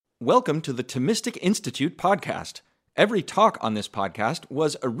Welcome to the Thomistic Institute podcast. Every talk on this podcast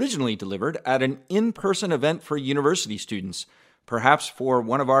was originally delivered at an in-person event for university students, perhaps for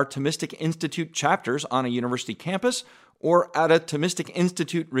one of our Thomistic Institute chapters on a university campus or at a Thomistic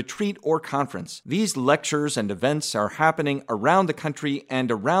Institute retreat or conference. These lectures and events are happening around the country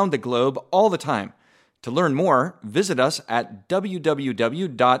and around the globe all the time. To learn more, visit us at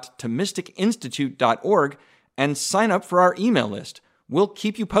www.thomisticinstitute.org and sign up for our email list. We'll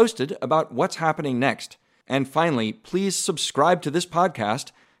keep you posted about what's happening next. And finally, please subscribe to this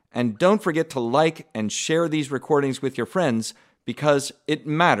podcast and don't forget to like and share these recordings with your friends because it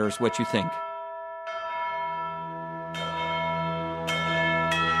matters what you think.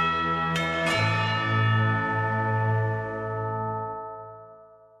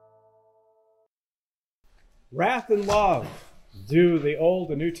 Wrath and love. Do the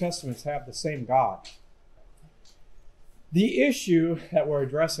Old and New Testaments have the same God? The issue that we're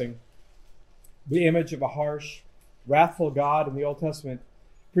addressing, the image of a harsh, wrathful God in the Old Testament,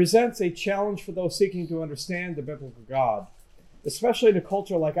 presents a challenge for those seeking to understand the biblical God, especially in a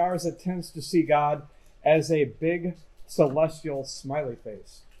culture like ours that tends to see God as a big, celestial smiley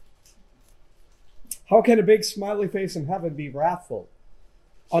face. How can a big smiley face in heaven be wrathful,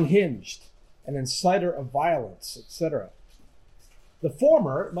 unhinged, an inciter of violence, etc.? The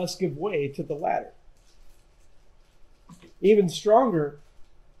former must give way to the latter. Even stronger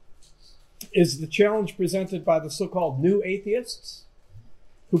is the challenge presented by the so-called new atheists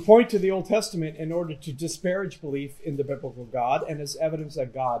who point to the Old Testament in order to disparage belief in the biblical God and as evidence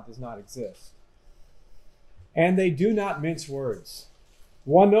that God does not exist. And they do not mince words.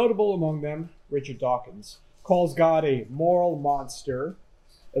 One notable among them, Richard Dawkins, calls God a moral monster,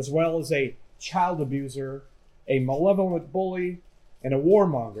 as well as a child abuser, a malevolent bully, and a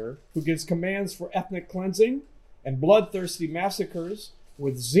warmonger who gives commands for ethnic cleansing and bloodthirsty massacres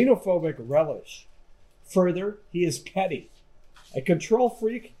with xenophobic relish. Further, he is petty, a control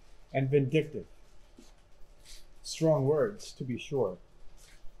freak, and vindictive. Strong words, to be sure.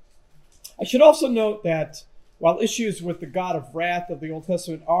 I should also note that while issues with the God of wrath of the Old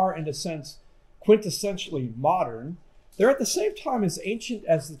Testament are, in a sense, quintessentially modern, they're at the same time as ancient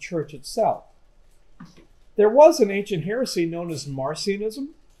as the church itself. There was an ancient heresy known as Marcionism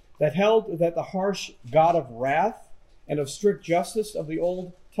that held that the harsh God of wrath and of strict justice of the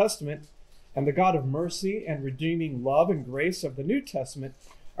Old Testament and the God of mercy and redeeming love and grace of the New Testament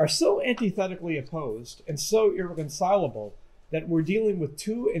are so antithetically opposed and so irreconcilable that we're dealing with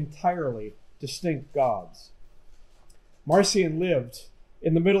two entirely distinct gods. Marcion lived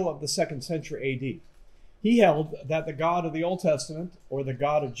in the middle of the 2nd century AD. He held that the God of the Old Testament, or the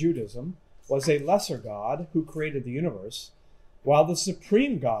God of Judaism, was a lesser God who created the universe, while the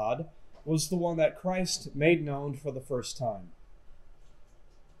supreme God was the one that Christ made known for the first time.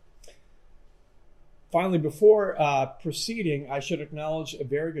 Finally, before proceeding, I should acknowledge a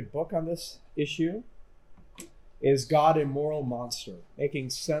very good book on this issue is God a Moral Monster?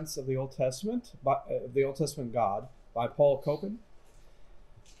 Making Sense of the Old Testament, the Old Testament God, by Paul Copan.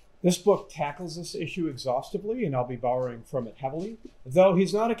 This book tackles this issue exhaustively, and I'll be borrowing from it heavily, though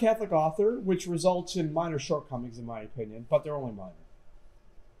he's not a Catholic author, which results in minor shortcomings, in my opinion, but they're only minor.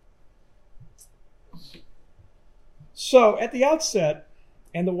 So, at the outset,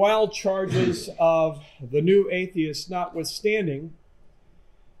 and the wild charges of the new atheists notwithstanding,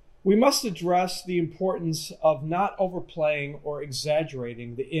 we must address the importance of not overplaying or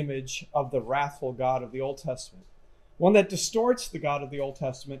exaggerating the image of the wrathful God of the Old Testament, one that distorts the God of the Old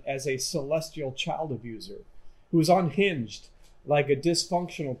Testament as a celestial child abuser who is unhinged like a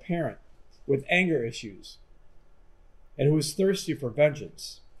dysfunctional parent with anger issues and who is thirsty for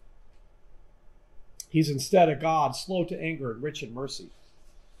vengeance. He's instead a God slow to anger and rich in mercy.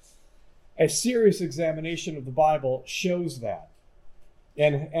 A serious examination of the Bible shows that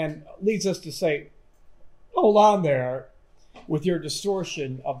and leads us to say, hold on there with your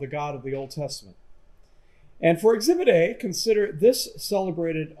distortion of the God of the Old Testament. And for Exhibit A, consider this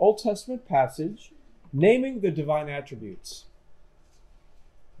celebrated Old Testament passage naming the divine attributes.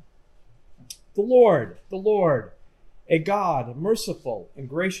 The Lord, a God merciful and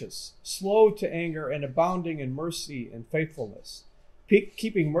gracious, slow to anger and abounding in mercy and faithfulness,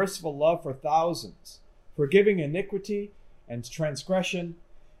 keeping merciful love for thousands, forgiving iniquity and transgression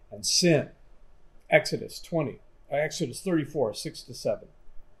and sin. Exodus 34, 6-7.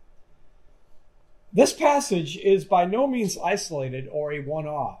 This passage is by no means isolated or a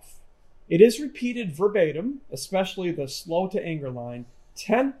one-off. It is repeated verbatim, especially the slow to anger line,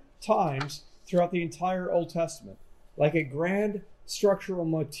 10 times throughout the entire Old Testament, like a grand structural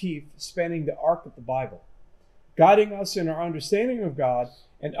motif spanning the arc of the Bible. guiding us in our understanding of God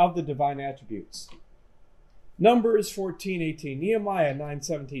and of the divine attributes. Numbers 14:18, Nehemiah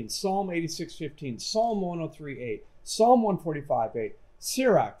 9:17, Psalm 86:15, Psalm 103:8, Psalm 145:8,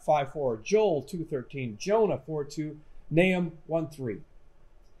 Sirach 5:4, Joel 2:13, Jonah 4:2, Nahum 1:3.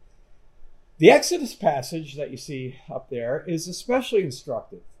 The Exodus passage that you see up there is especially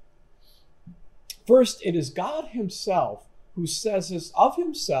instructive. First, it is God himself who says this of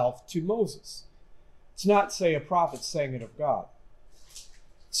himself to Moses. It's not, say, a prophet saying it of God.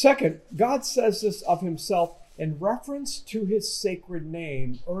 Second, God says this of himself in reference to his sacred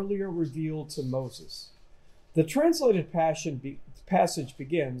name earlier revealed to Moses. The translated passage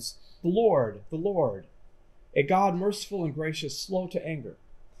begins, the Lord, a God merciful and gracious, slow to anger.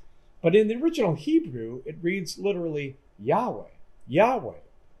 But in the original Hebrew, it reads literally, Yahweh,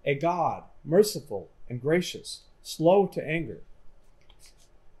 a God merciful and gracious, slow to anger.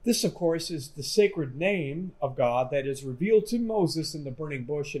 This, of course, is the sacred name of God that is revealed to Moses in the burning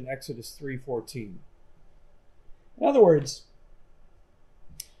bush in Exodus 3:14. In other words,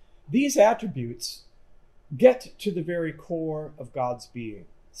 these attributes get to the very core of God's being,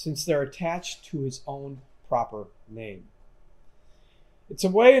 since they're attached to his own proper name. It's a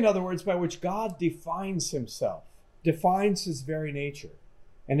way, in other words, by which God defines himself, defines his very nature.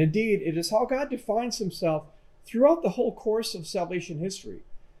 And indeed, it is how God defines himself throughout the whole course of salvation history,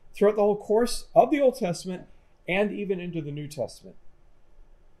 throughout the whole course of the Old Testament and even into the New Testament.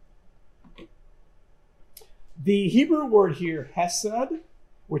 The Hebrew word here, hesed,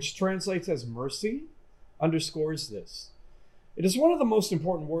 which translates as mercy, underscores this. It is one of the most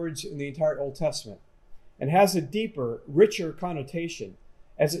important words in the entire Old Testament and has a deeper, richer connotation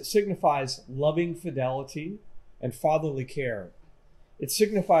as it signifies loving fidelity and fatherly care. It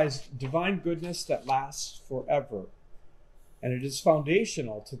signifies divine goodness that lasts forever, and it is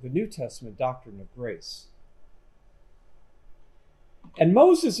foundational to the New Testament doctrine of grace. And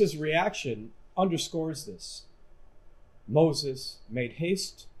Moses' reaction underscores this. Moses made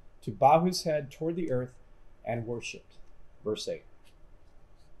haste to bow his head toward the earth and worshipped. Verse 8.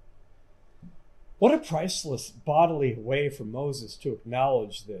 What a priceless bodily way for Moses to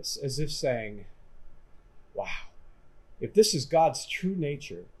acknowledge this, as if saying, wow, if this is God's true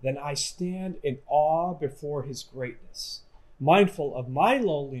nature, then I stand in awe before his greatness, mindful of my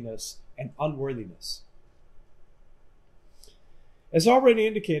lowliness and unworthiness. As already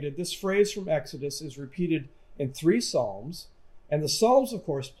indicated, this phrase from Exodus is repeated in 3 Psalms, and the Psalms, of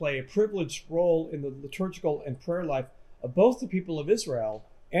course, play a privileged role in the liturgical and prayer life of both the people of Israel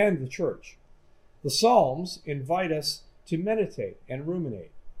and the church. The Psalms invite us to meditate and ruminate.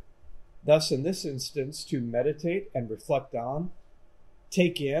 Thus, in this instance, to meditate and reflect on,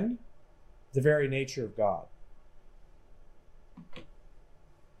 take in the very nature of God.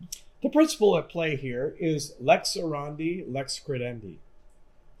 The principle at play here is lex orandi, lex credendi.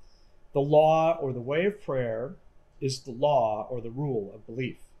 The law or the way of prayer is the law or the rule of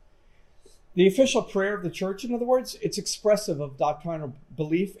belief. The official prayer of the church, in other words, it's expressive of doctrinal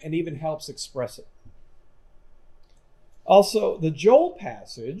belief and even helps express it. Also, the Joel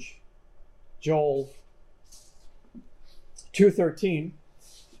passage, Joel 2:13,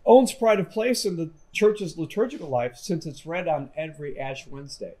 owns pride of place in the church's liturgical life since it's read on every Ash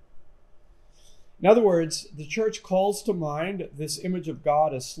Wednesday. In other words, the church calls to mind this image of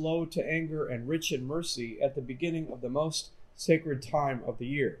God as slow to anger and rich in mercy at the beginning of the most sacred time of the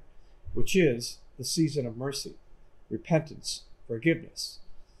year, which is the season of mercy, repentance, forgiveness.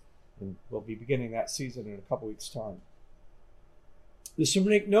 And we'll be beginning that season in a couple weeks' time. This would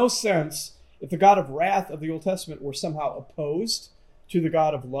make no sense if the God of wrath of the Old Testament were somehow opposed to the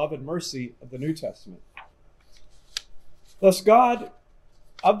God of love and mercy of the New Testament. Thus, God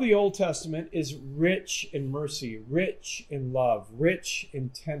of the Old Testament is rich in mercy, rich in love, rich in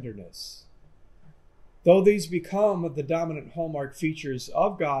tenderness. Though these become the dominant hallmark features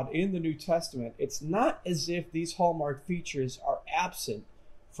of God in the New Testament, it's not as if these hallmark features are absent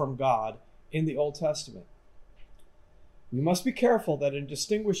from God in the Old Testament. We must be careful that in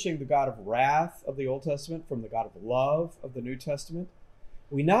distinguishing the God of wrath of the Old Testament from the God of love of the New Testament,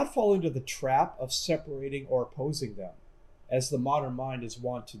 we not fall into the trap of separating or opposing them, as the modern mind is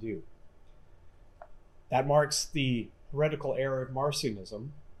wont to do. That marks the heretical error of Marcionism.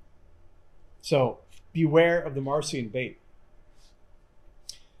 So beware of the Marcion bait.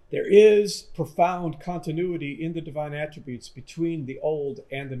 There is profound continuity in the divine attributes between the Old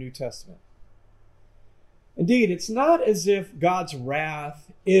and the New Testament. Indeed, it's not as if God's wrath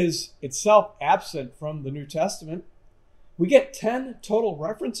is itself absent from the New Testament. We get 10 total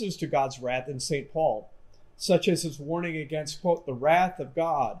references to God's wrath in St. Paul, such as his warning against, quote, the wrath of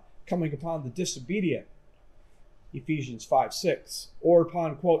God coming upon the disobedient, Ephesians 5:6, or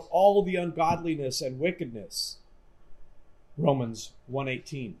upon, quote, all the ungodliness and wickedness, Romans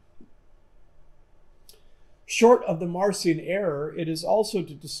 1:18. Short of the Marcion error, it is also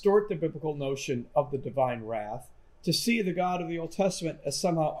to distort the biblical notion of the divine wrath, to see the God of the Old Testament as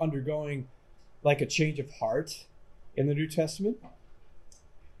somehow undergoing like a change of heart in the New Testament.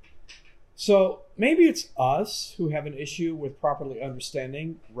 So maybe it's us who have an issue with properly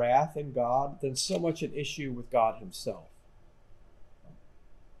understanding wrath in God than so much an issue with God himself.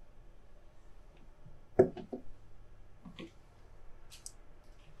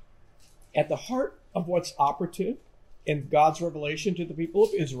 At the heart of what's operative in God's revelation to the people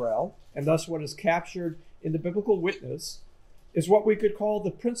of Israel, and thus what is captured in the biblical witness, is what we could call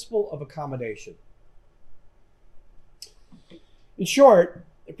the principle of accommodation. In short,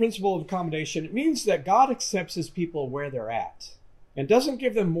 the principle of accommodation, it means that God accepts his people where they're at and doesn't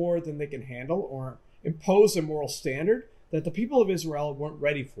give them more than they can handle or impose a moral standard that the people of Israel weren't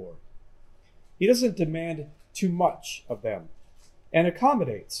ready for. He doesn't demand too much of them and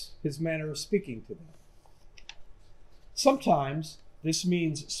accommodates his manner of speaking to them. Sometimes this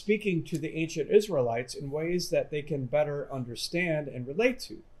means speaking to the ancient Israelites in ways that they can better understand and relate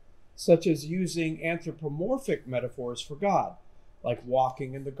to, such as using anthropomorphic metaphors for God, like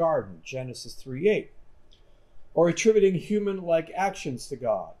walking in the garden, Genesis 3:8, or attributing human-like actions to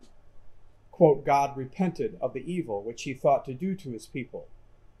God. Quote, God repented of the evil which he thought to do to his people,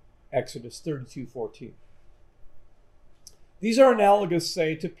 Exodus 32:14. These are analogous,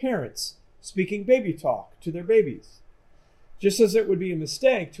 say, to parents speaking baby talk to their babies. Just as it would be a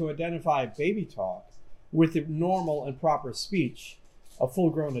mistake to identify baby talk with the normal and proper speech of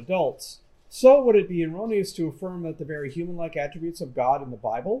full-grown adults, so would it be erroneous to affirm that the very human-like attributes of God in the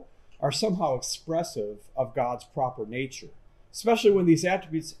Bible are somehow expressive of God's proper nature, especially when these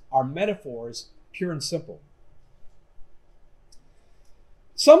attributes are metaphors, pure and simple.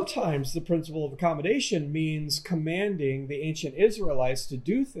 Sometimes the principle of accommodation means commanding the ancient Israelites to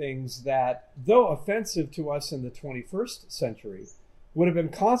do things that, though offensive to us in the 21st century, would have been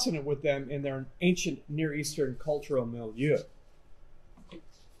consonant with them in their ancient Near Eastern cultural milieu.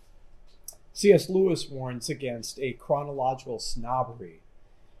 C.S. Lewis warns against a chronological snobbery,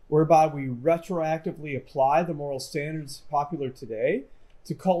 whereby we retroactively apply the moral standards popular today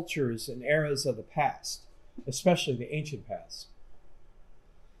to cultures and eras of the past, especially the ancient past.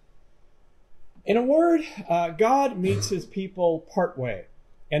 In a word, God meets his people partway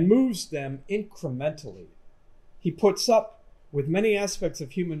and moves them incrementally. He puts up with many aspects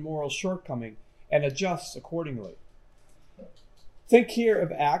of human moral shortcoming and adjusts accordingly. Think here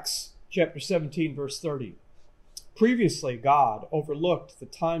of Acts chapter 17, verse 30. Previously, God overlooked the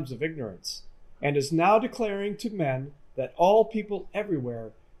times of ignorance and is now declaring to men that all people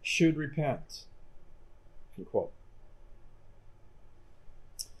everywhere should repent. End quote.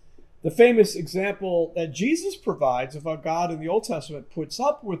 The famous example that Jesus provides of how God in the Old Testament puts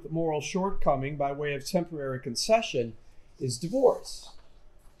up with moral shortcoming by way of temporary concession is divorce.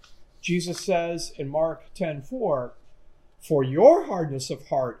 Jesus says in Mark 10:4, for your hardness of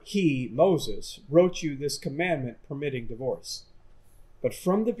heart, he, Moses, wrote you this commandment permitting divorce. But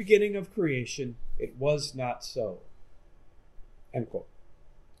from the beginning of creation, it was not so. End quote.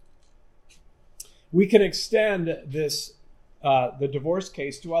 We can extend this the divorce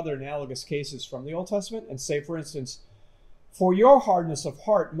case to other analogous cases from the Old Testament and say, for instance, for your hardness of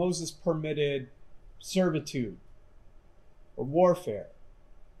heart, Moses permitted servitude or warfare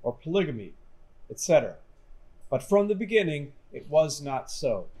or polygamy, etc. But from the beginning, it was not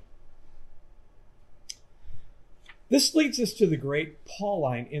so. This leads us to the great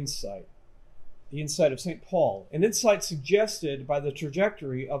Pauline insight, the insight of St. Paul, an insight suggested by the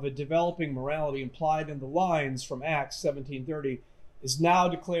trajectory of a developing morality implied in the lines from Acts 17:30, is now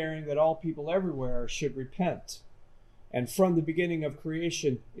declaring that all people everywhere should repent. And from the beginning of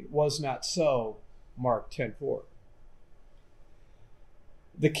creation, it was not so, Mark 10:4.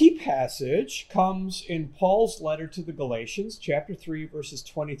 The key passage comes in Paul's letter to the Galatians, chapter 3, verses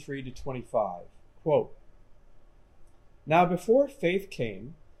 23 to 25. Quote, now before faith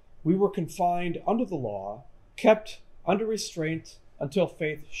came, we were confined under the law, kept under restraint until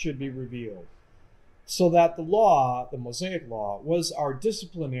faith should be revealed. So that the law, the Mosaic law, was our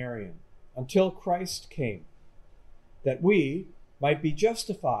disciplinarian until Christ came, that we might be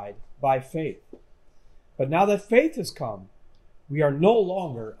justified by faith. But now that faith has come, we are no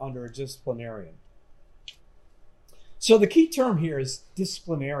longer under a disciplinarian. So the key term here is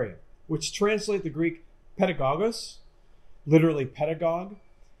disciplinarian, which translates the Greek pedagogos, literally pedagogue.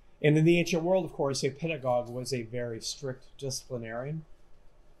 And in the ancient world, of course, a pedagogue was a very strict disciplinarian.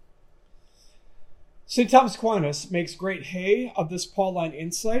 St. Thomas Aquinas makes great hay of this Pauline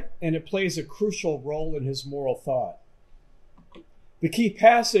insight, and it plays a crucial role in his moral thought. The key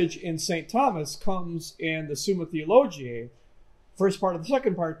passage in St. Thomas comes in the Summa Theologiae, first part of the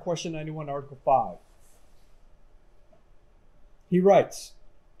second part, question 91, article 5. He writes,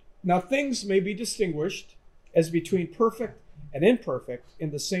 "Now things may be distinguished as between perfect and imperfect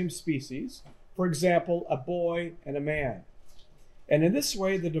in the same species, for example, a boy and a man. And in this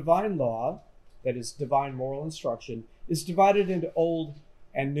way, the divine law, that is, divine moral instruction, is divided into old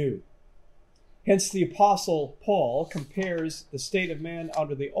and new. Hence, the Apostle Paul compares the state of man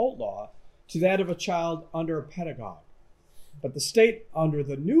under the old law to that of a child under a pedagogue, but the state under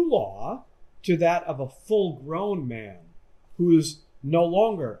the new law to that of a full-grown man who is no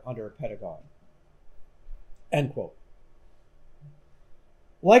longer under a pedagogue." End quote.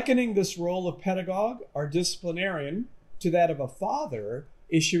 Likening this role of pedagogue or disciplinarian to that of a father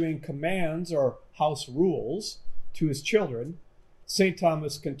issuing commands or house rules to his children, St.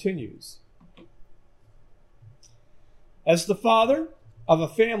 Thomas continues, "As the father of a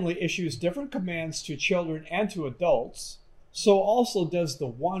family issues different commands to children and to adults, so also does the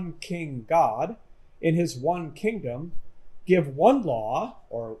one King God, in his one kingdom, give one law,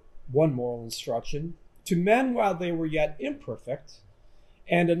 or one moral instruction, to men while they were yet imperfect,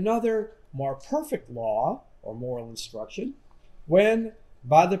 and another more perfect law, or moral instruction, when,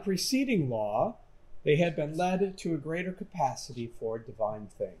 by the preceding law, they had been led to a greater capacity for divine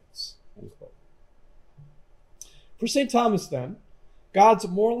things." End quote. For St. Thomas, then, God's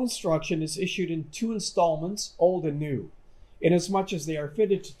moral instruction is issued in two installments, old and new, inasmuch as they are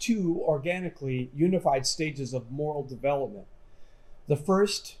fitted to two organically unified stages of moral development. The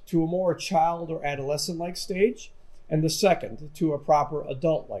first to a more child or adolescent-like stage, and the second to a proper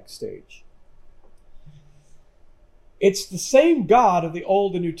adult-like stage. It's the same God of the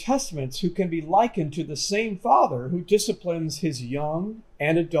Old and New Testaments who can be likened to the same Father who disciplines his young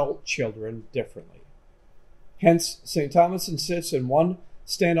and adult children differently. Hence, St. Thomas insists in one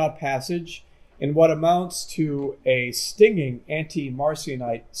standout passage in what amounts to a stinging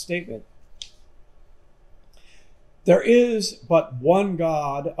anti-Marcionite statement. There is but one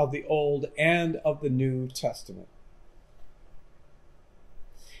God of the Old and of the New Testament.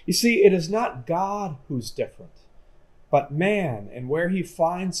 You see, it is not God who's different, but man and where he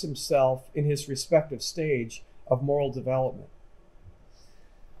finds himself in his respective stage of moral development.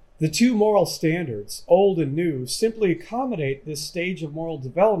 The two moral standards, old and new, simply accommodate this stage of moral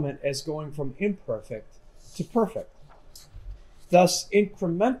development as going from imperfect to perfect. Thus,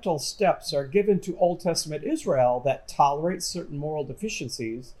 incremental steps are given to Old Testament Israel that tolerate certain moral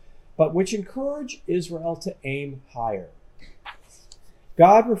deficiencies, but which encourage Israel to aim higher.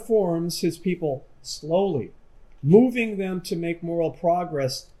 God reforms his people slowly, moving them to make moral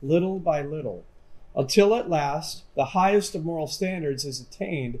progress little by little, until at last the highest of moral standards is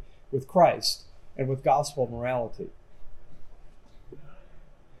attained with Christ and with gospel morality.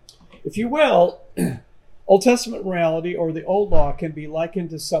 If you will, Old Testament morality or the Old Law can be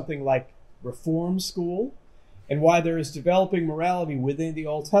likened to something like reform school and why there is developing morality within the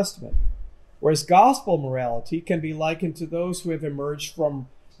Old Testament, whereas gospel morality can be likened to those who have emerged from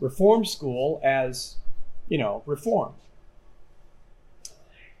reform school as, reformed.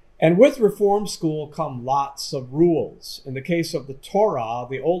 And with reform school come lots of rules. In the case of the Torah,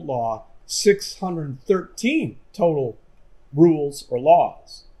 the Old Law, 613 total rules or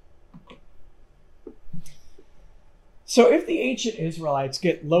laws. So if the ancient Israelites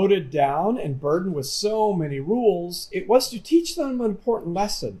get loaded down and burdened with so many rules, it was to teach them an important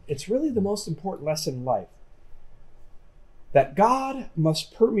lesson. It's really the most important lesson in life. That God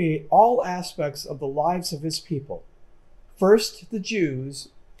must permeate all aspects of the lives of his people. First the Jews,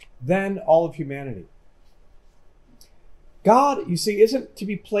 then all of humanity. God, you see, isn't to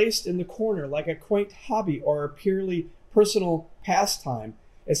be placed in the corner like a quaint hobby or a purely personal pastime,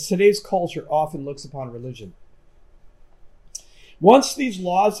 as today's culture often looks upon religion. Once these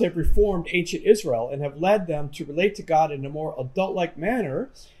laws have reformed ancient Israel and have led them to relate to God in a more adult-like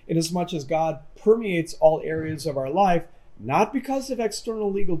manner, inasmuch as God permeates all areas of our life, not because of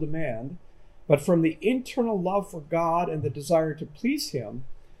external legal demand, but from the internal love for God and the desire to please him,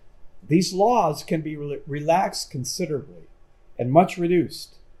 these laws can be relaxed considerably and much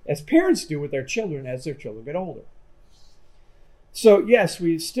reduced, as parents do with their children as their children get older. So yes,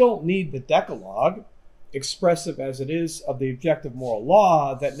 we still need the Decalogue, expressive as it is of the objective moral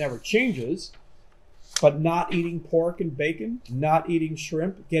law that never changes, but not eating pork and bacon, not eating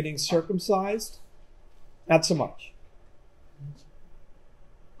shrimp, getting circumcised, not so much.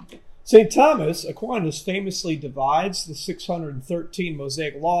 St. Thomas Aquinas famously divides the 613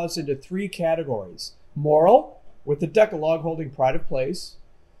 Mosaic laws into three categories: moral, with the Decalogue holding pride of place,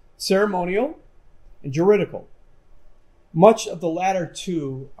 ceremonial, and juridical. Much of the latter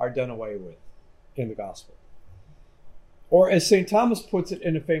two are done away with in the gospel. Or as St. Thomas puts it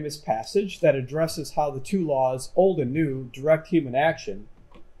in a famous passage that addresses how the two laws, old and new, direct human action,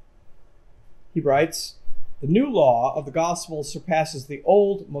 he writes, "The new law of the gospel surpasses the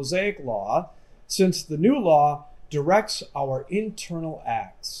old Mosaic law, since the new law directs our internal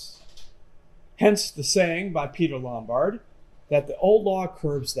acts. Hence the saying by Peter Lombard that the old law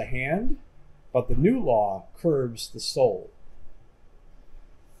curbs the hand, but the new law curbs the soul."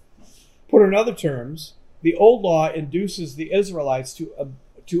 Put in other terms, the old law induces the Israelites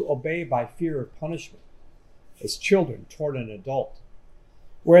to obey by fear of punishment, as children toward an adult,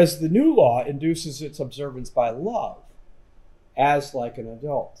 whereas the new law induces its observance by love, as like an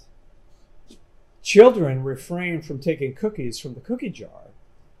adult. Children refrain from taking cookies from the cookie jar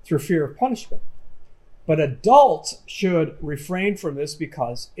through fear of punishment, but adults should refrain from this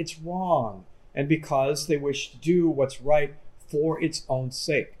because it's wrong and because they wish to do what's right for its own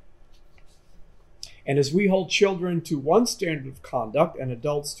sake. And as we hold children to one standard of conduct and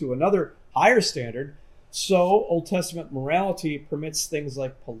adults to another higher standard, so Old Testament morality permits things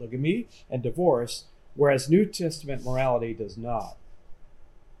like polygamy and divorce, whereas New Testament morality does not.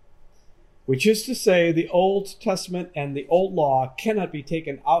 Which is to say, the Old Testament and the Old Law cannot be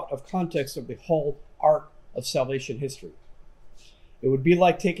taken out of context of the whole arc of salvation history. It would be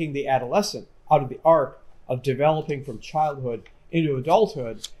like taking the adolescent out of the arc of developing from childhood into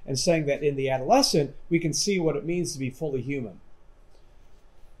adulthood and saying that in the adolescent we can see what it means to be fully human.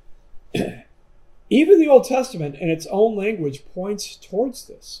 Even the Old Testament in its own language points towards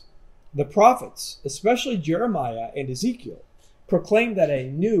this. The prophets, especially Jeremiah and Ezekiel, proclaimed that a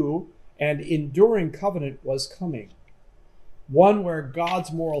new and enduring covenant was coming, one where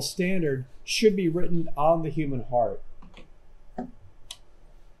God's moral standard should be written on the human heart.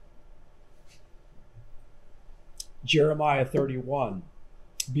 Jeremiah 31.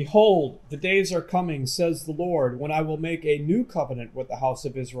 "Behold, the days are coming, says the Lord, when I will make a new covenant with the house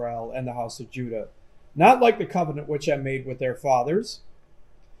of Israel and the house of Judah, not like the covenant which I made with their fathers,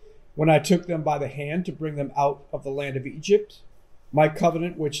 when I took them by the hand to bring them out of the land of Egypt, my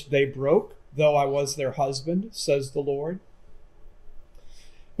covenant which they broke, though I was their husband, says the Lord.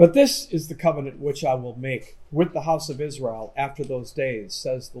 But this is the covenant which I will make with the house of Israel after those days,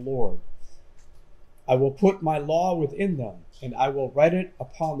 says the Lord. I will put my law within them, and I will write it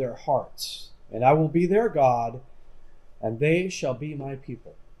upon their hearts, and I will be their God, and they shall be my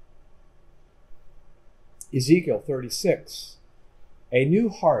people." Ezekiel 36. "A new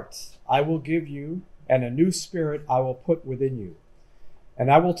heart I will give you, and a new spirit I will put within you.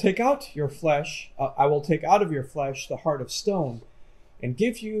 And I will take out of your flesh the heart of stone, and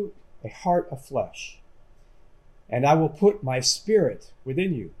give you a heart of flesh. And I will put my spirit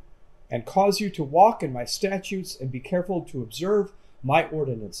within you, and cause you to walk in my statutes and be careful to observe my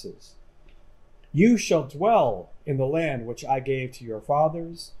ordinances. You shall dwell in the land which I gave to your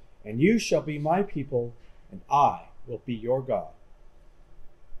fathers, and you shall be my people, and I will be your God."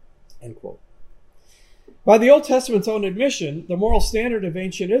 End quote. By the Old Testament's own admission, the moral standard of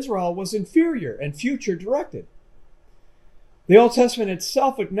ancient Israel was inferior and future directed. The Old Testament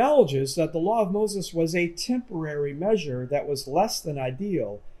itself acknowledges that the law of Moses was a temporary measure that was less than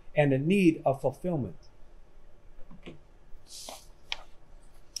ideal and in need of fulfillment.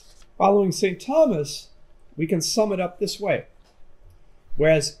 Following St. Thomas, we can sum it up this way.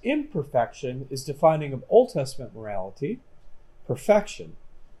 Whereas imperfection is defining of Old Testament morality, perfection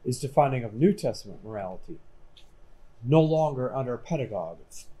is defining of New Testament morality, no longer under pedagogue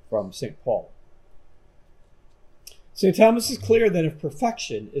from St. Paul. St. Thomas is clear that if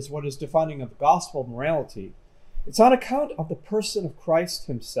perfection is what is defining of the gospel morality, it's on account of the person of Christ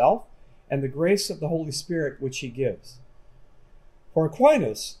himself and the grace of the Holy Spirit which he gives. For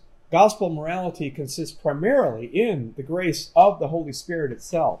Aquinas, gospel morality consists primarily in the grace of the Holy Spirit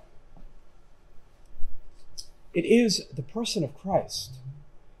itself. It is the person of Christ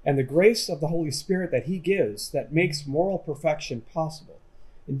and the grace of the Holy Spirit that he gives that makes moral perfection possible.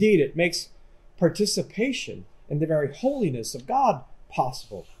 Indeed, it makes participation in the very holiness of God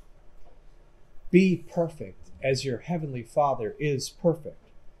possible. "Be perfect as your heavenly Father is perfect,"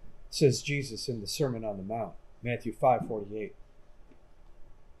 says Jesus in the Sermon on the Mount, Matthew 5:48.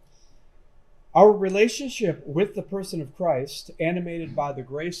 Our relationship with the person of Christ, animated by the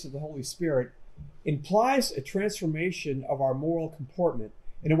grace of the Holy Spirit, implies a transformation of our moral comportment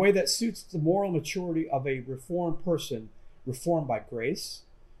in a way that suits the moral maturity of a reformed person, reformed by grace,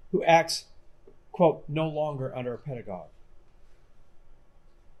 who acts, quote, no longer under a pedagogue.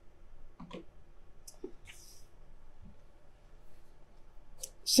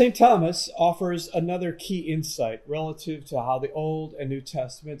 St. Thomas offers another key insight relative to how the Old and New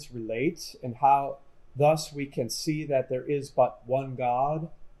Testaments relate, and how thus we can see that there is but one God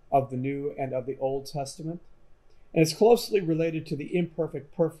of the New and of the Old Testament, and it's closely related to the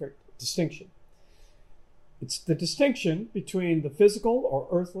imperfect-perfect distinction. It's the distinction between the physical or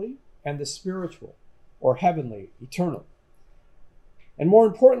earthly and the spiritual or heavenly, eternal. And more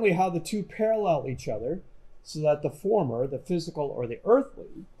importantly, how the two parallel each other, so that the former, the physical or the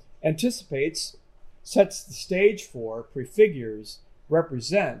earthly, anticipates, sets the stage for, prefigures,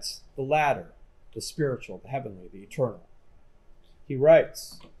 represents the latter, the spiritual, the heavenly, the eternal. He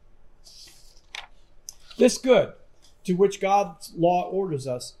writes, "This good, to which God's law orders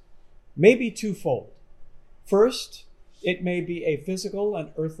us, may be twofold. First, it may be a physical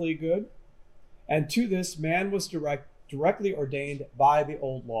and earthly good, and to this man was directly ordained by the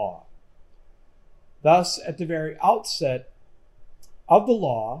old law. Thus, at the very outset of the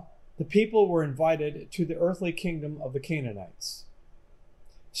law, the people were invited to the earthly kingdom of the Canaanites.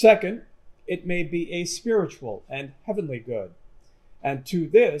 Second, it may be a spiritual and heavenly good, and to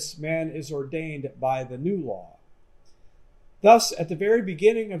this man is ordained by the new law. Thus, at the very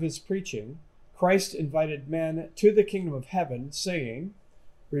beginning of his preaching, Christ invited men to the kingdom of heaven, saying,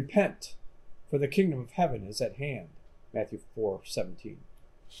 'Repent, for the kingdom of heaven is at hand.' Matthew 4:17.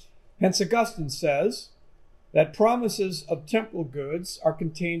 Hence Augustine says that promises of temporal goods are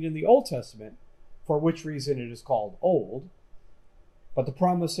contained in the Old Testament, for which reason it is called Old, but the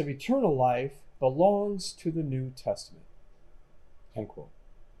promise of eternal life belongs to the New Testament." End quote.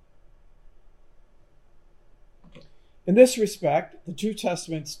 In this respect, the two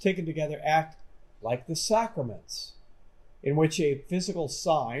testaments taken together act like the sacraments, in which a physical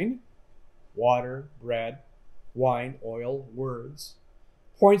sign, water, bread, wine, oil, words,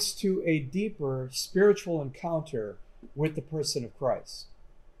 points to a deeper spiritual encounter with the person of Christ.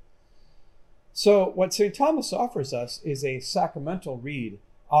 So what St. Thomas offers us is a sacramental read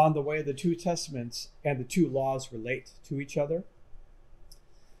on the way the two testaments and the two laws relate to each other.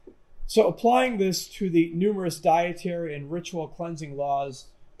 So applying this to the numerous dietary and ritual cleansing laws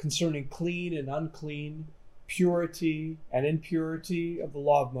concerning clean and unclean, purity and impurity of the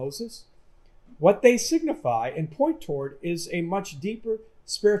law of Moses, what they signify and point toward is a much deeper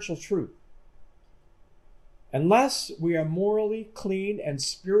spiritual truth. Unless we are morally clean and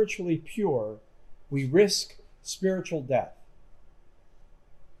spiritually pure, we risk spiritual death.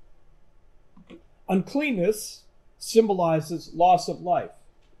 Uncleanness symbolizes loss of life,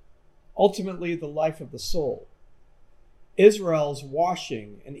 ultimately the life of the soul. Israel's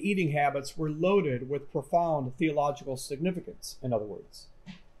washing and eating habits were loaded with profound theological significance, in other words.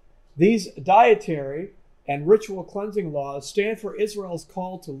 These dietary and ritual cleansing laws stand for Israel's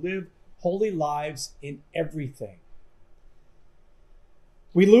call to live holy lives in everything.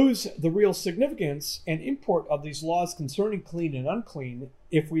 We lose the real significance and import of these laws concerning clean and unclean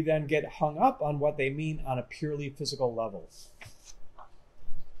if we then get hung up on what they mean on a purely physical level.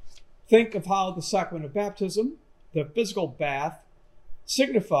 Think of how the sacrament of baptism, the physical bath,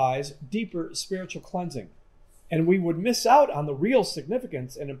 signifies deeper spiritual cleansing. And we would miss out on the real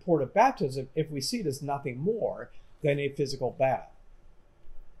significance and import of baptism if we see it as nothing more than a physical bath.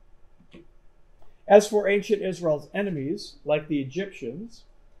 As for ancient Israel's enemies, like the Egyptians,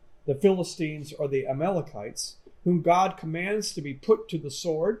 the Philistines, or the Amalekites, whom God commands to be put to the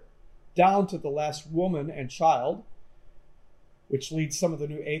sword, down to the last woman and child, which leads some of the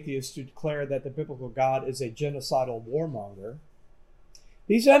new atheists to declare that the biblical God is a genocidal warmonger,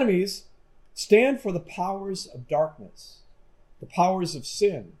 these enemies stand for the powers of darkness, the powers of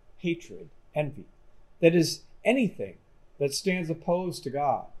sin, hatred, envy, that is, anything that stands opposed to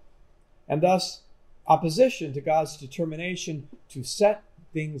God, and thus opposition to God's determination to set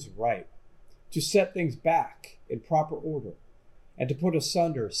things right, to set things back in proper order, and to put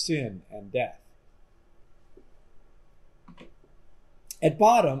asunder sin and death. At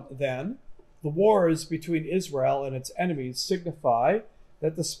bottom, then, the wars between Israel and its enemies signify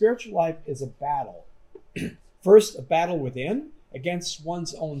that the spiritual life is a battle. First, a battle within, against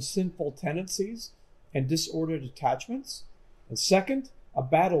one's own sinful tendencies and disordered attachments. And second, a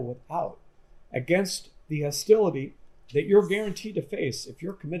battle without, against the hostility that you're guaranteed to face if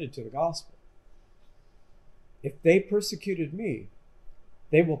you're committed to the gospel. If they persecuted me,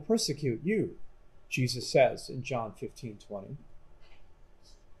 they will persecute you, Jesus says in John 15:20.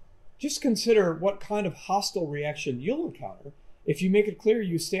 Just consider what kind of hostile reaction you'll encounter if you make it clear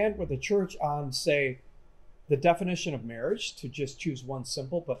you stand with the church on, say, the definition of marriage, to just choose one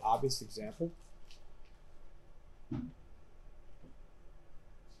simple but obvious example.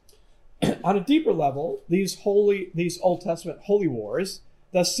 On a deeper level, these Old Testament holy wars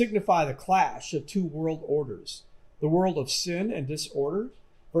thus signify the clash of two world orders, the world of sin and disorder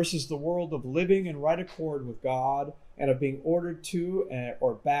versus the world of living in right accord with God and of being ordered to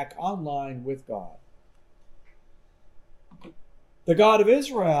or back online with God. The God of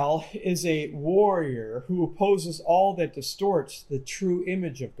Israel is a warrior who opposes all that distorts the true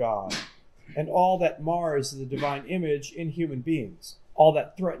image of God and all that mars the divine image in human beings, all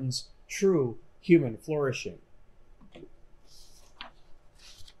that threatens true human flourishing.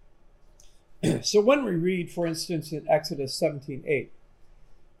 So when we read, for instance, in Exodus 17:8,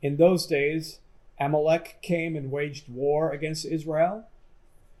 in those days Amalek came and waged war against Israel,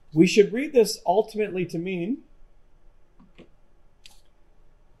 we should read this ultimately to mean,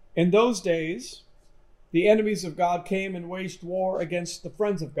 in those days, the enemies of God came and waged war against the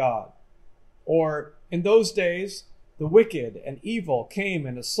friends of God. Or, in those days, the wicked and evil came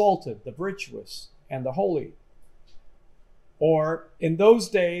and assaulted the virtuous and the holy. Or, in those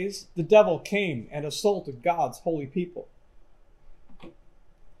days, the devil came and assaulted God's holy people.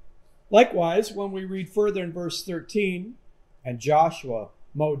 Likewise, when we read further in verse 13, and Joshua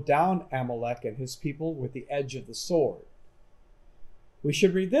mowed down Amalek and his people with the edge of the sword, we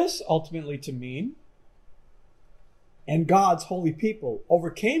should read this ultimately to mean, and God's holy people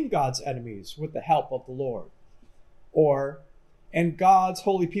overcame God's enemies with the help of the Lord. Or, and God's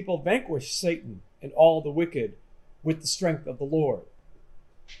holy people vanquished Satan and all the wicked with the strength of the Lord.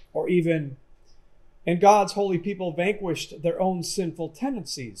 Or even, and God's holy people vanquished their own sinful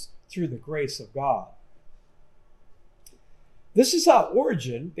tendencies through the grace of God. This is how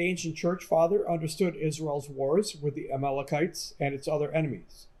Origen, the ancient church father, understood Israel's wars with the Amalekites and its other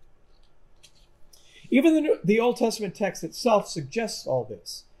enemies. Even the Old Testament text itself suggests all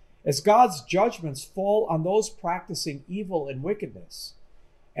this, as God's judgments fall on those practicing evil and wickedness.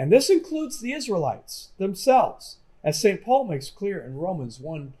 And this includes the Israelites themselves, as St. Paul makes clear in Romans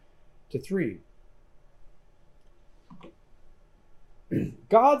 1-3.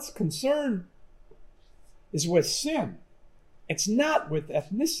 God's concern is with sin. It's not with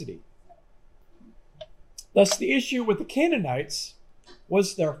ethnicity. Thus, the issue with the Canaanites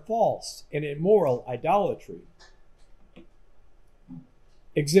was their false and immoral idolatry.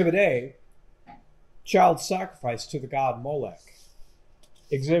 Exhibit A, child sacrifice to the god Molech.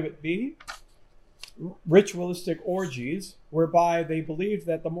 Exhibit B, ritualistic orgies, whereby they believed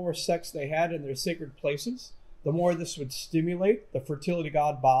that the more sex they had in their sacred places, the more this would stimulate the fertility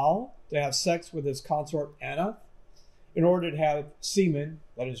god Baal to have sex with his consort Anna, in order to have semen,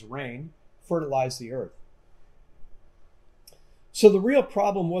 that is rain, fertilize the earth. So the real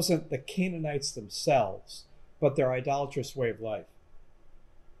problem wasn't the Canaanites themselves, but their idolatrous way of life.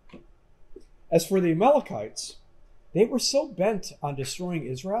 As for the Amalekites, they were so bent on destroying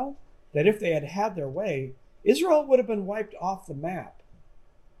Israel that if they had had their way, Israel would have been wiped off the map.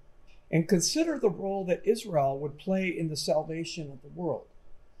 And consider the role that Israel would play in the salvation of the world.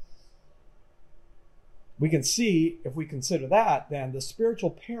 We can see, if we consider that, then the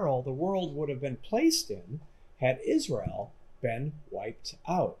spiritual peril the world would have been placed in had Israel been wiped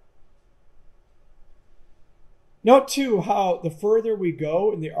out. Note, too, how the further we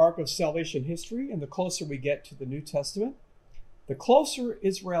go in the arc of salvation history and the closer we get to the New Testament, the closer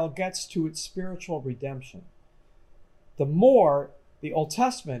Israel gets to its spiritual redemption. The more the Old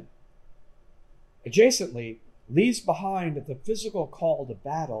Testament, adjacently, leaves behind the physical call to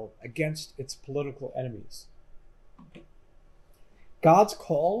battle against its political enemies. God's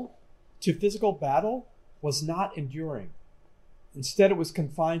call to physical battle was not enduring. Instead, it was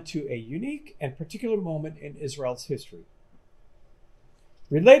confined to a unique and particular moment in Israel's history.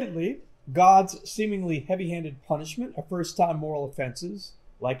 Relatedly, God's seemingly heavy-handed punishment of first-time moral offenses,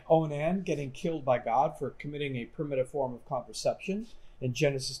 like Onan getting killed by God for committing a primitive form of contraception in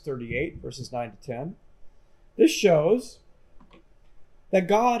Genesis 38, verses 9-10, this shows that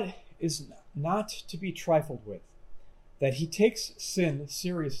God is not to be trifled with, that he takes sin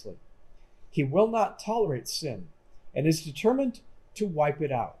seriously. He will not tolerate sin and is determined to wipe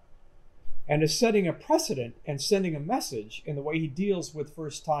it out, and is setting a precedent and sending a message in the way he deals with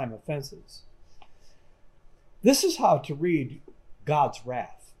first-time offenses. This is how to read God's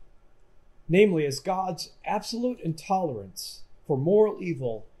wrath, namely as God's absolute intolerance for moral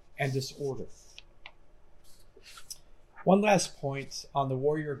evil and disorder. One last point on the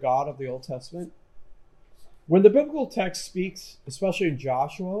warrior God of the Old Testament. When the biblical text speaks, especially in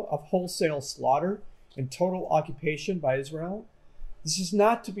Joshua, of wholesale slaughter and total occupation by Israel, this is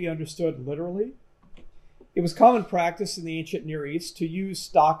not to be understood literally. It was common practice in the ancient Near East to use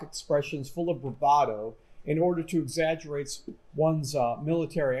stock expressions full of bravado in order to exaggerate one's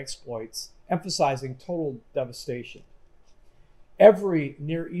military exploits, emphasizing total devastation. Every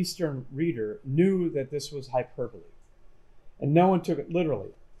Near Eastern reader knew that this was hyperbole, and no one took it literally.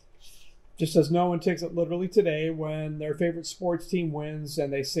 Just as no one takes it literally today when their favorite sports team wins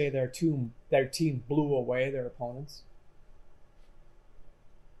and they say their team blew away their opponents.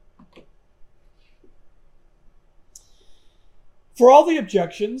 For all the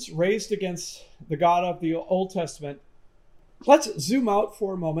objections raised against the God of the Old Testament, let's zoom out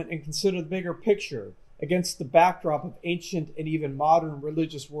for a moment and consider the bigger picture against the backdrop of ancient and even modern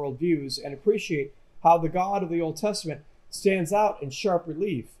religious worldviews and appreciate how the God of the Old Testament stands out in sharp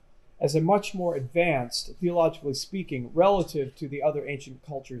relief as a much more advanced, theologically speaking, relative to the other ancient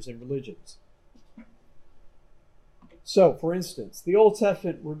cultures and religions. So, for instance, the Old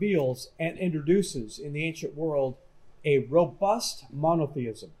Testament reveals and introduces in the ancient world a robust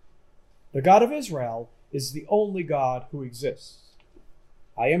monotheism. The God of Israel is the only God who exists.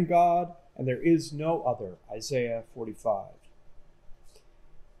 I am God, and there is no other. Isaiah 45.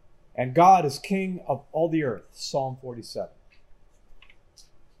 And God is King of all the earth. Psalm 47.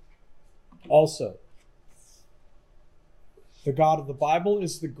 Also, the God of the Bible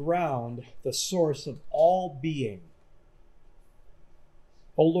is the ground, the source of all being.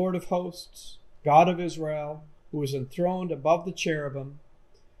 O Lord of hosts, God of Israel, who is enthroned above the cherubim,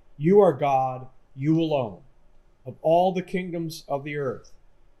 you are God, you alone, of all the kingdoms of the earth.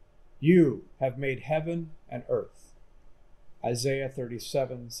 You have made heaven and earth. Isaiah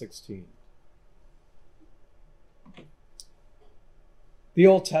 37:16. The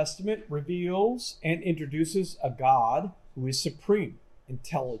Old Testament reveals and introduces a God who is supreme,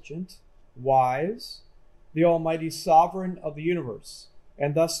 intelligent, wise, the almighty sovereign of the universe,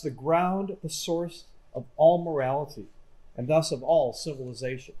 and thus the ground, the source of all morality, and thus of all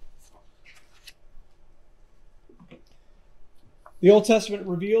civilization. The Old Testament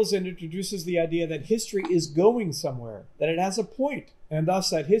reveals and introduces the idea that history is going somewhere, that it has a point, and thus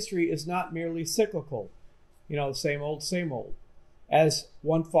that history is not merely cyclical, same old, as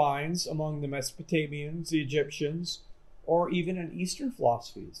one finds among the Mesopotamians, the Egyptians, or even in Eastern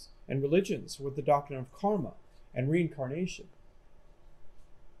philosophies and religions with the doctrine of karma and reincarnation.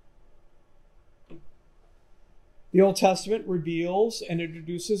 The Old Testament reveals and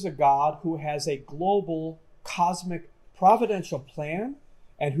introduces a God who has a global, cosmic, providential plan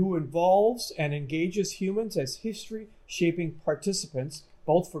and who involves and engages humans as history-shaping participants,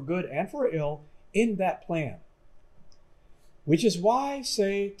 both for good and for ill, in that plan. Which is why,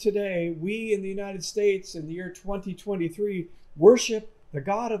 say, today, we in the United States in the year 2023 worship the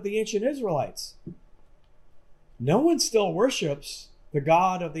God of the ancient Israelites. No one still worships the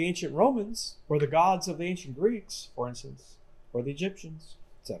God of the ancient Romans, or the gods of the ancient Greeks, for instance, or the Egyptians,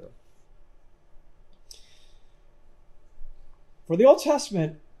 etc. For the Old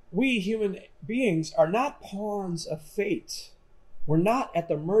Testament, we human beings are not pawns of fate. We're not at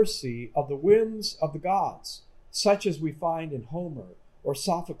the mercy of the whims of the gods, such as we find in Homer, or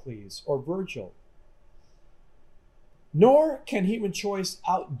Sophocles, or Virgil. Nor can human choice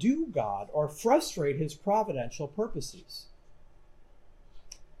outdo God or frustrate his providential purposes.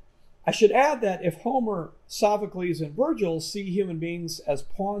 I should add that if Homer, Sophocles, and Virgil see human beings as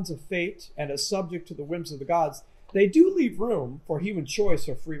pawns of fate and as subject to the whims of the gods, they do leave room for human choice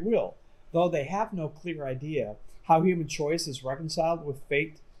or free will, though they have no clear idea how human choice is reconciled with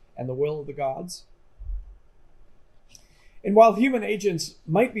fate and the will of the gods. And while human agents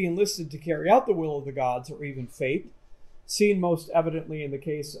might be enlisted to carry out the will of the gods or even fate, seen most evidently in the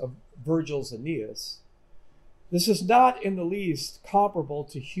case of Virgil's Aeneas, this is not in the least comparable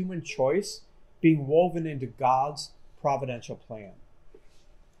to human choice being woven into God's providential plan.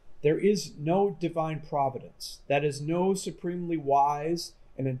 There is no divine providence, that is, no supremely wise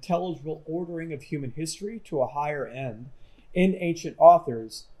and intelligible ordering of human history to a higher end in ancient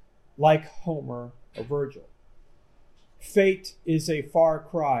authors like Homer or Virgil. Fate is a far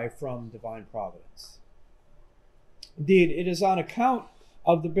cry from divine providence. Indeed, it is on account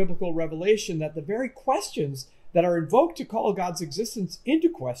of the biblical revelation that the very questions that are invoked to call God's existence into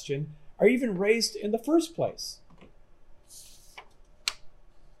question are even raised in the first place.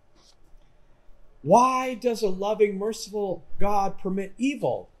 Why does a loving, merciful God permit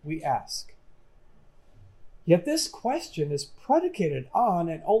evil, we ask? Yet this question is predicated on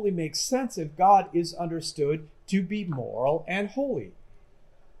and only makes sense if God is understood to be moral and holy.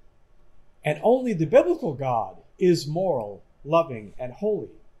 And only the biblical God is moral, loving, and holy.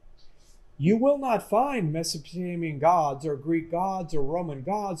 You will not find Mesopotamian gods or Greek gods or Roman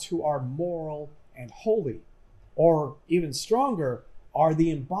gods who are moral and holy, or even stronger, are the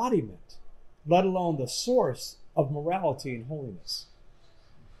embodiment, let alone the source of morality and holiness.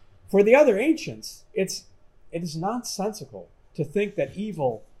 For the other ancients, it is nonsensical to think that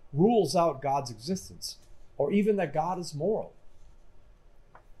evil rules out God's existence, or even that God is moral.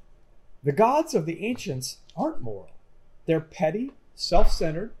 The gods of the ancients aren't moral. They're petty,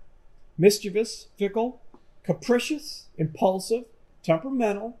 self-centered, mischievous, fickle, capricious, impulsive,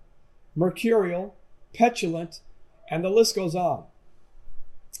 temperamental, mercurial, petulant, and the list goes on.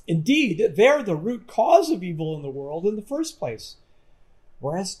 Indeed, they're the root cause of evil in the world in the first place.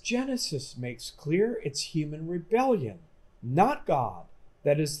 Whereas Genesis makes clear it's human rebellion, not God,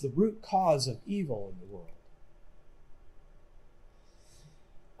 that is the root cause of evil in the world.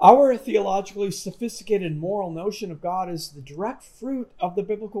 Our theologically sophisticated moral notion of God is the direct fruit of the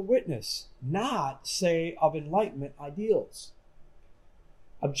biblical witness, not, say, of Enlightenment ideals.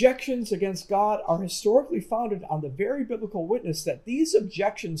 Objections against God are historically founded on the very biblical witness that these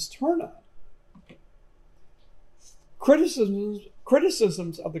objections turn on.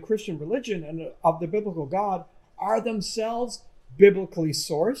 Criticisms of the Christian religion and of the biblical God are themselves biblically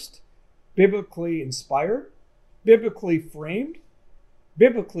sourced, biblically inspired, biblically framed,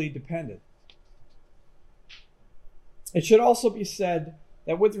 biblically dependent. It should also be said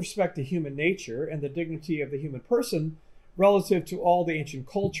that with respect to human nature and the dignity of the human person, relative to all the ancient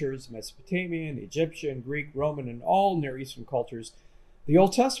cultures, Mesopotamian, Egyptian, Greek, Roman, and all Near Eastern cultures, the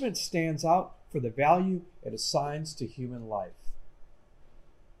Old Testament stands out for the value it assigns to human life.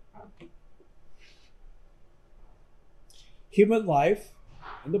 Human life,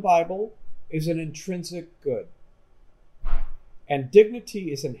 in the Bible, is an intrinsic good, and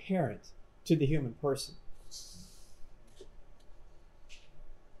dignity is inherent to the human person.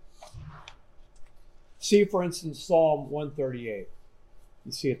 See, for instance, Psalm 138.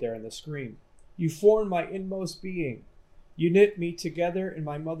 You see it there on the screen. You formed my inmost being. You knit me together in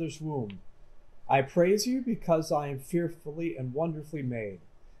my mother's womb. I praise you because I am fearfully and wonderfully made.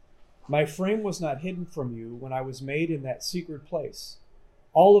 My frame was not hidden from you when I was made in that secret place.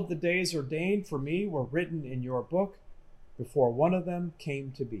 All of the days ordained for me were written in your book before one of them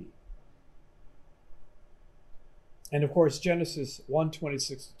came to be. And of course, Genesis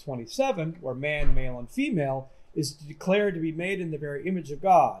 1:26-27, where man, male, and female is declared to be made in the very image of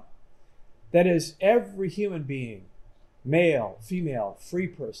God. That is, every human being, male, female, free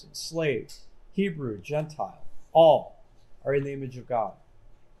person, slave, Hebrew, Gentile, all are in the image of God.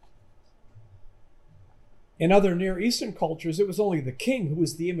 In other Near Eastern cultures, it was only the king who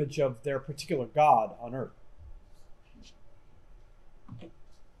was the image of their particular god on earth.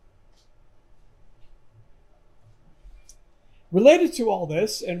 Related to all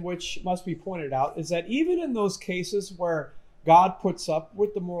this, and which must be pointed out, is that even in those cases where God puts up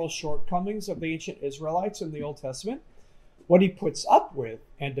with the moral shortcomings of the ancient Israelites in the Old Testament, what he puts up with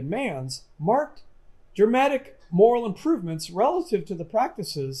and demands marked dramatic moral improvements relative to the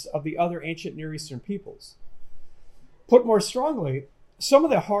practices of the other ancient Near Eastern peoples. Put more strongly, some of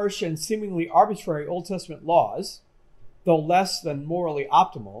the harsh and seemingly arbitrary Old Testament laws, though less than morally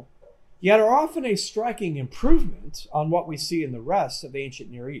optimal, yet are often a striking improvement on what we see in the rest of the ancient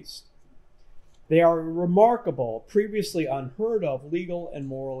Near East. They are a remarkable, previously unheard of legal and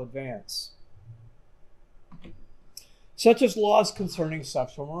moral advance, such as laws concerning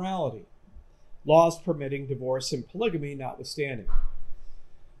sexual morality, laws permitting divorce and polygamy notwithstanding.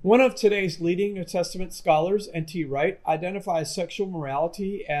 One of today's leading New Testament scholars, N.T. Wright, identifies sexual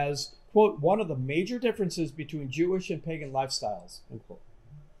morality as, quote, one of the major differences between Jewish and pagan lifestyles, unquote,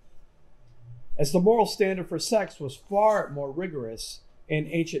 as the moral standard for sex was far more rigorous in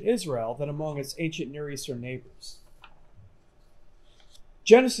ancient Israel than among its ancient Near Eastern neighbors.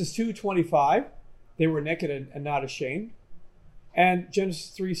 Genesis 2:25, they were naked and not ashamed. And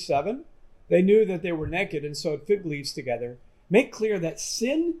Genesis 3:7, they knew that they were naked and sewed fig leaves together, make clear that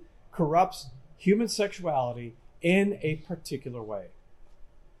sin corrupts human sexuality in a particular way.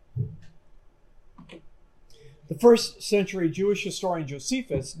 The first century Jewish historian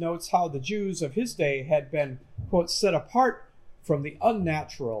Josephus notes how the Jews of his day had been, quote, set apart from the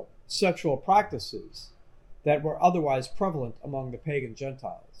unnatural sexual practices that were otherwise prevalent among the pagan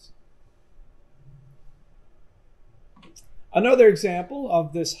Gentiles. Another example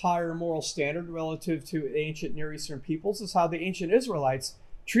of this higher moral standard relative to ancient Near Eastern peoples is how the ancient Israelites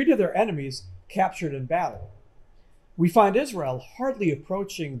treated their enemies captured in battle. We find Israel hardly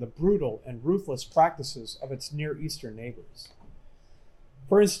approaching the brutal and ruthless practices of its Near Eastern neighbors.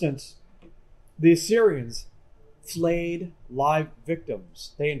 For instance, the Assyrians flayed live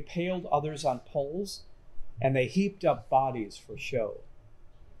victims. They impaled others on poles, and they heaped up bodies for show.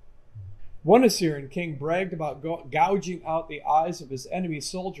 One Assyrian king bragged about gouging out the eyes of his enemy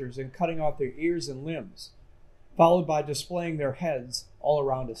soldiers and cutting off their ears and limbs, followed by displaying their heads all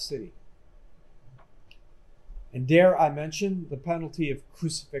around a city. And dare I mention the penalty of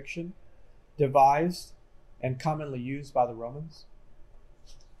crucifixion, devised and commonly used by the Romans?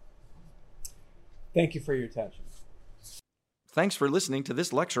 Thank you for your attention. Thanks for listening to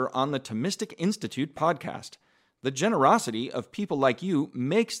this lecture on the Thomistic Institute podcast. The generosity of people like you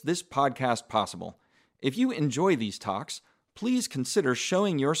makes this podcast possible. If you enjoy these talks, please consider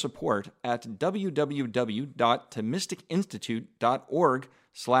showing your support at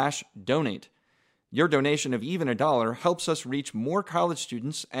www.thomisticinstitute.org/donate. Your donation of even $1 helps us reach more college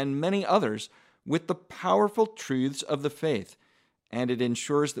students and many others with the powerful truths of the faith, and it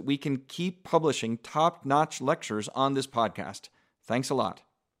ensures that we can keep publishing top-notch lectures on this podcast. Thanks a lot.